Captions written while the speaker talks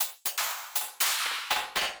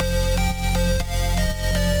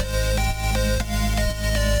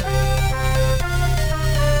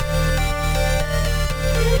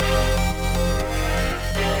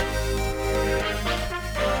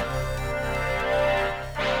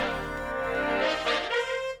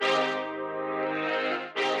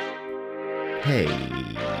Hey,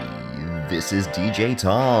 this is DJ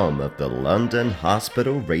Tom of the London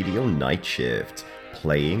Hospital Radio Night Shift,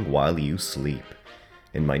 playing while you sleep.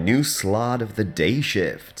 In my new slot of the day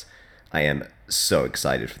shift. I am so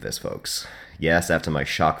excited for this, folks. Yes, after my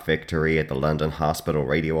shock victory at the London Hospital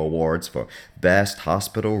Radio Awards for Best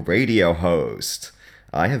Hospital Radio Host,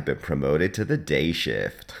 I have been promoted to the day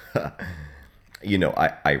shift. You know,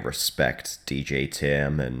 I respect DJ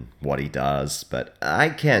Tim and what he does, but I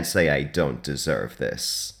can't say I don't deserve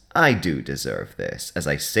this. I do deserve this, as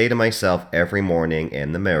I say to myself every morning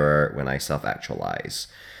in the mirror when I self-actualize.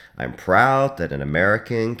 I'm proud that an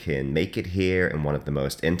American can make it here in one of the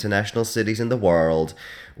most international cities in the world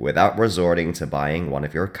without resorting to buying one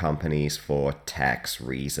of your companies for tax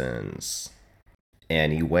reasons.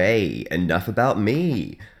 Anyway, enough about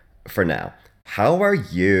me. For now, how are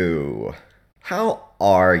you? How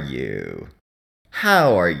are you?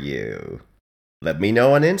 How are you? Let me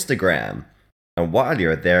know on Instagram. And while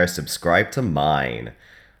you're there, subscribe to mine.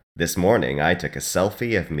 This morning, I took a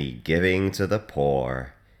selfie of me giving to the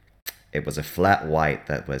poor. It was a flat white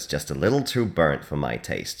that was just a little too burnt for my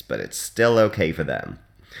taste, but it's still okay for them.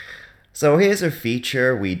 So here's a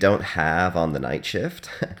feature we don't have on the night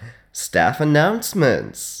shift. Staff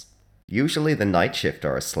announcements. Usually the night shift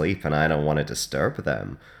are asleep and I don't want to disturb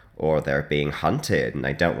them. Or they're being hunted and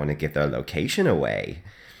I don't want to give their location away.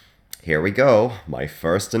 Here we go, my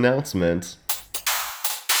first announcement.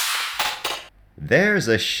 There's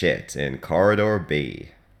a shit in Corridor B.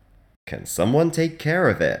 Can someone take care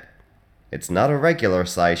of it? It's not a regular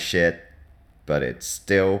size shit, but it's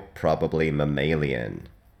still probably mammalian.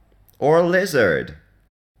 Or lizard.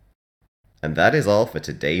 And that is all for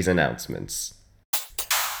today's announcements.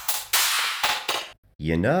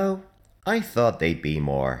 You know, I thought they'd be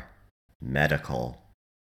more medical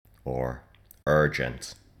or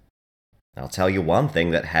urgent. I'll tell you one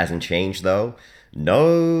thing that hasn't changed though.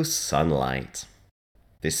 No sunlight.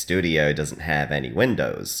 This studio doesn't have any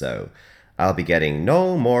windows, so I'll be getting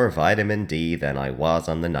no more vitamin D than I was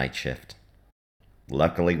on the night shift.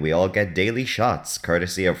 Luckily, we all get daily shots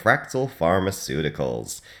courtesy of Fractal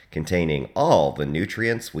Pharmaceuticals, containing all the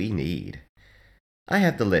nutrients we need. I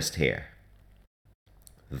have the list here.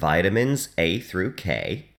 Vitamins A through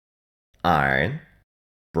K, iron,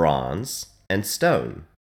 bronze, and stone.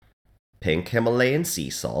 Pink Himalayan sea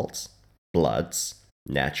salt, bloods,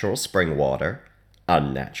 natural spring water,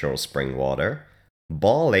 unnatural spring water,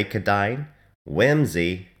 ball acodine,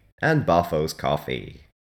 whimsy, and Buffo's coffee.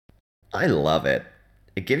 I love it.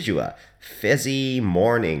 It gives you a fizzy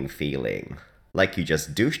morning feeling, like you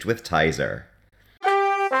just douched with Tizer.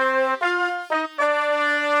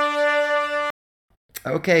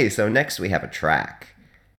 Okay, so next we have a track.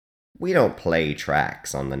 We don't play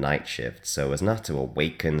tracks on the night shift so as not to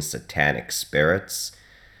awaken satanic spirits.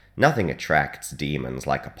 Nothing attracts demons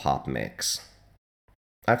like a pop mix.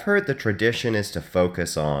 I've heard the tradition is to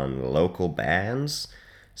focus on local bands,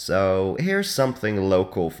 so here's something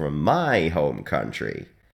local from my home country.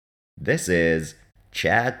 This is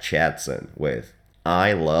Chad Chatson with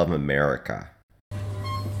I Love America.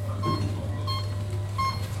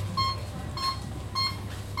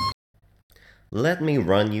 Let me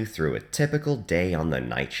run you through a typical day on the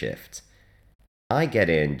night shift. I get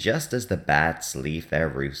in just as the bats leave their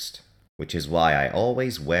roost, which is why I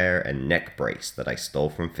always wear a neck brace that I stole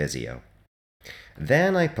from Physio.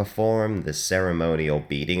 Then I perform the ceremonial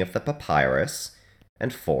beating of the papyrus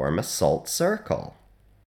and form a salt circle.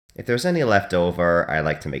 If there's any left over, I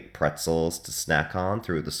like to make pretzels to snack on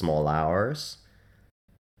through the small hours.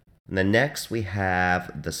 And then next we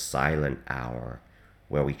have the silent hour,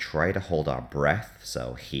 where we try to hold our breath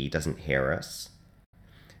so he doesn't hear us.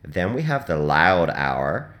 Then we have the loud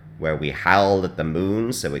hour, where we howl at the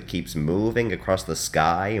moon so it keeps moving across the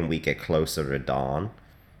sky and we get closer to dawn.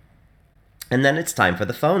 And then it's time for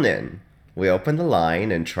the phone-in. We open the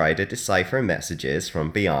line and try to decipher messages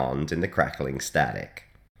from beyond in the crackling static.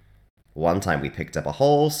 One time we picked up a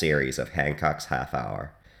whole series of Hancock's Half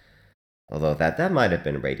Hour. Although that might have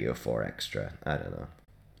been Radio 4 Extra, I don't know.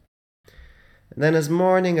 Then as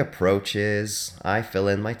morning approaches, I fill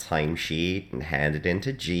in my timesheet and hand it in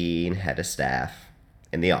to Jean, head of staff,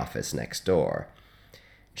 in the office next door.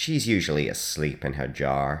 She's usually asleep in her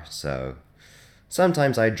jar, so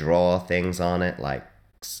sometimes I draw things on it like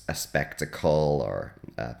a spectacle or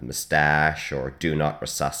a mustache or do not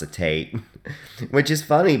resuscitate, which is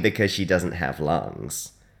funny because she doesn't have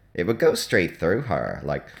lungs. It would go straight through her,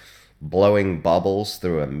 like blowing bubbles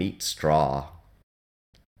through a meat straw.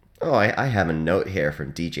 Oh, I have a note here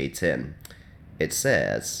from DJ Tim. It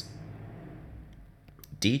says,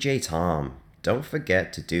 DJ Tom, don't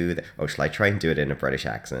forget to do the... Oh, shall I try and do it in a British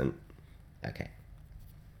accent? Okay.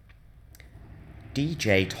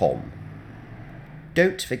 DJ Tom.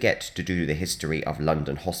 Don't forget to do the History of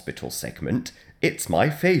London Hospital segment. It's my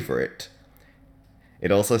favourite.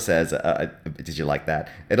 It also says, did you like that?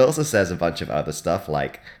 It also says a bunch of other stuff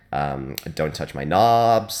like, don't touch my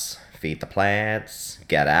knobs, feed the plants,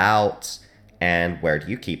 get out, and where do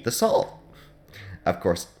you keep the salt? Of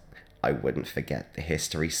course, I wouldn't forget the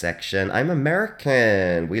history section. I'm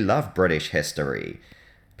American. We love British history.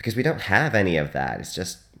 Because we don't have any of that. It's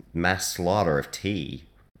just mass slaughter of tea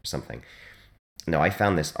or something. No, I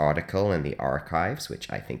found this article in the archives,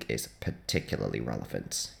 which I think is particularly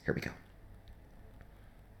relevant. Here we go.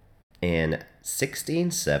 In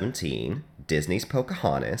 1617, Disney's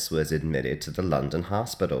Pocahontas was admitted to the London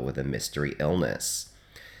hospital with a mystery illness.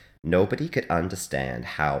 Nobody could understand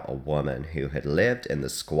how a woman who had lived in the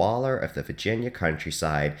squalor of the Virginia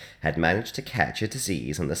countryside had managed to catch a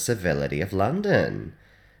disease in the civility of London.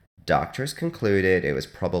 Doctors concluded it was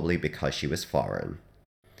probably because she was foreign.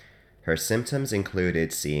 Her symptoms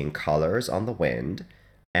included seeing colors on the wind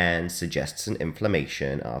and suggests an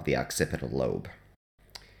inflammation of the occipital lobe.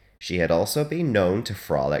 She had also been known to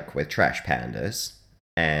frolic with trash pandas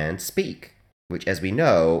and speak, which, as we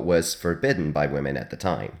know, was forbidden by women at the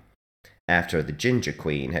time, after the Ginger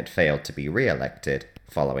Queen had failed to be re-elected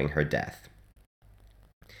following her death.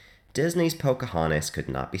 Disney's Pocahontas could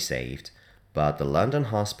not be saved, but the London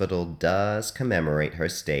hospital does commemorate her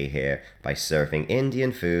stay here by serving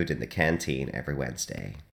Indian food in the canteen every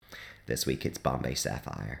Wednesday. This week it's Bombay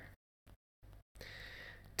Sapphire.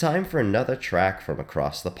 Time for another track from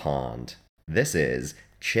across the pond. This is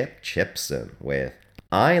Chip Chipson with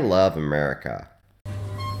I Love America.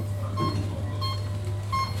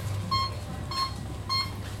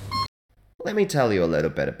 Let me tell you a little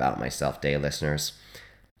bit about myself, day listeners.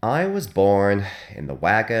 I was born in the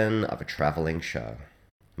wagon of a traveling show.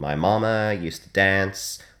 My mama used to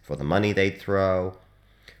dance for the money they'd throw.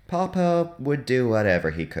 Papa would do whatever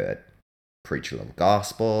he could. Preach a little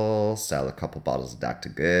gospel, sell a couple bottles of Dr.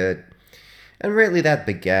 Good. And really that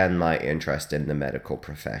began my interest in the medical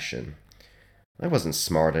profession. I wasn't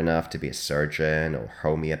smart enough to be a surgeon or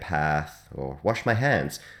homeopath or wash my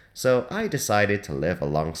hands, so I decided to live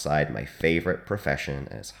alongside my favorite profession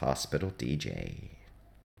as hospital DJ.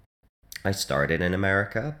 I started in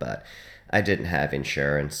America, but I didn't have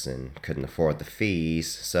insurance and couldn't afford the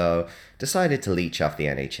fees, so decided to leech off the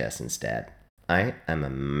NHS instead. I am a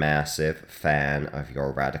massive fan of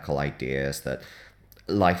your radical ideas that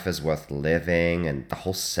life is worth living and the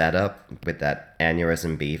whole setup with that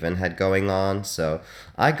aneurysm Bevan had going on. So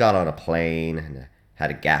I got on a plane and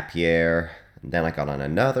had a gap year. Then I got on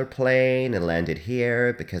another plane and landed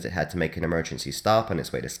here because it had to make an emergency stop on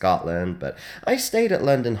its way to Scotland. But I stayed at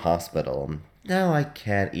London Hospital. Now I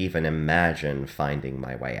can't even imagine finding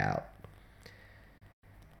my way out.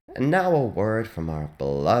 And now a word from our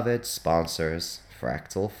beloved sponsors,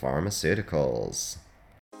 Fractal Pharmaceuticals.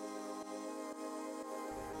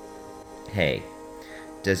 Hey,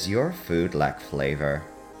 does your food lack flavor?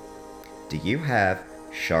 Do you have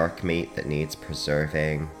shark meat that needs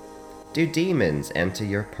preserving? Do demons enter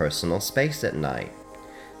your personal space at night?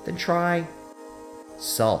 Then try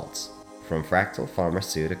salt from Fractal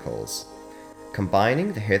Pharmaceuticals.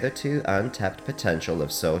 Combining the hitherto untapped potential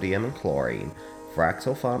of sodium and chlorine,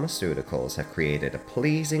 Fractal Pharmaceuticals have created a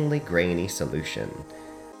pleasingly grainy solution.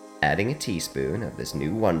 Adding a teaspoon of this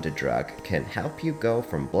new wonder drug can help you go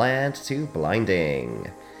from bland to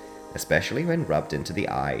blinding, especially when rubbed into the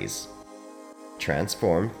eyes.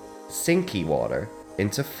 Transform sinky water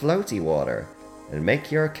into floaty water and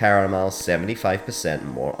make your caramel 75%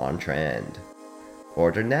 more on trend.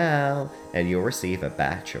 Order now and you'll receive a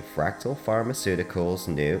batch of Fractal Pharmaceuticals'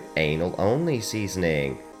 new anal-only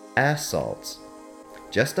seasoning, Ass Salt.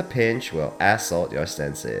 Just a pinch will assault your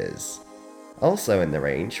senses. Also in the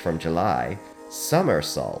range from July, Summer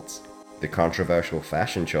Salt, the controversial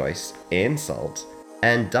fashion choice, Insult,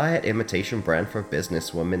 and diet imitation brand for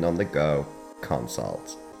businesswomen on the go,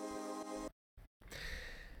 Consult.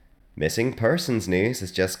 Missing persons news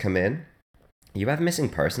has just come in. You have missing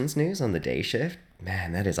persons news on the day shift?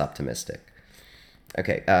 Man, that is optimistic.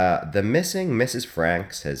 Okay, the missing Mrs.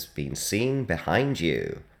 Franks has been seen behind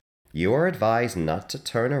you. You are advised not to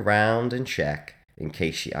turn around and check in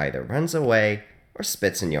case she either runs away or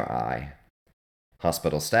spits in your eye.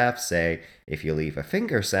 Hospital staff say if you leave a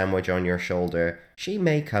finger sandwich on your shoulder, she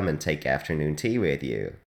may come and take afternoon tea with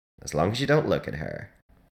you, as long as you don't look at her.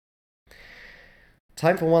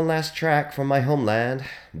 Time for one last track from my homeland.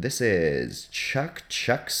 This is Chuck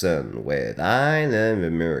Chuckson with I Love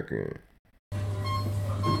America.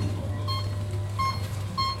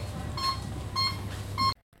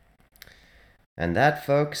 And that,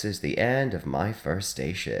 folks, is the end of my first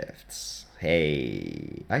day shifts.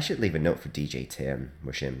 Hey, I should leave a note for DJ Tim.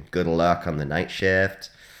 Wish him good luck on the night shift.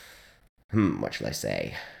 What shall I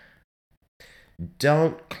say?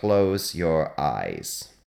 Don't close your eyes.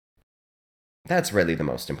 That's really the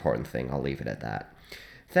most important thing. I'll leave it at that.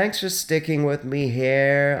 Thanks for sticking with me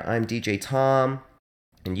here. I'm DJ Tom,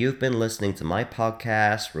 and you've been listening to my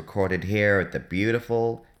podcast recorded here at the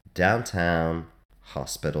beautiful downtown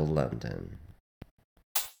Hospital London.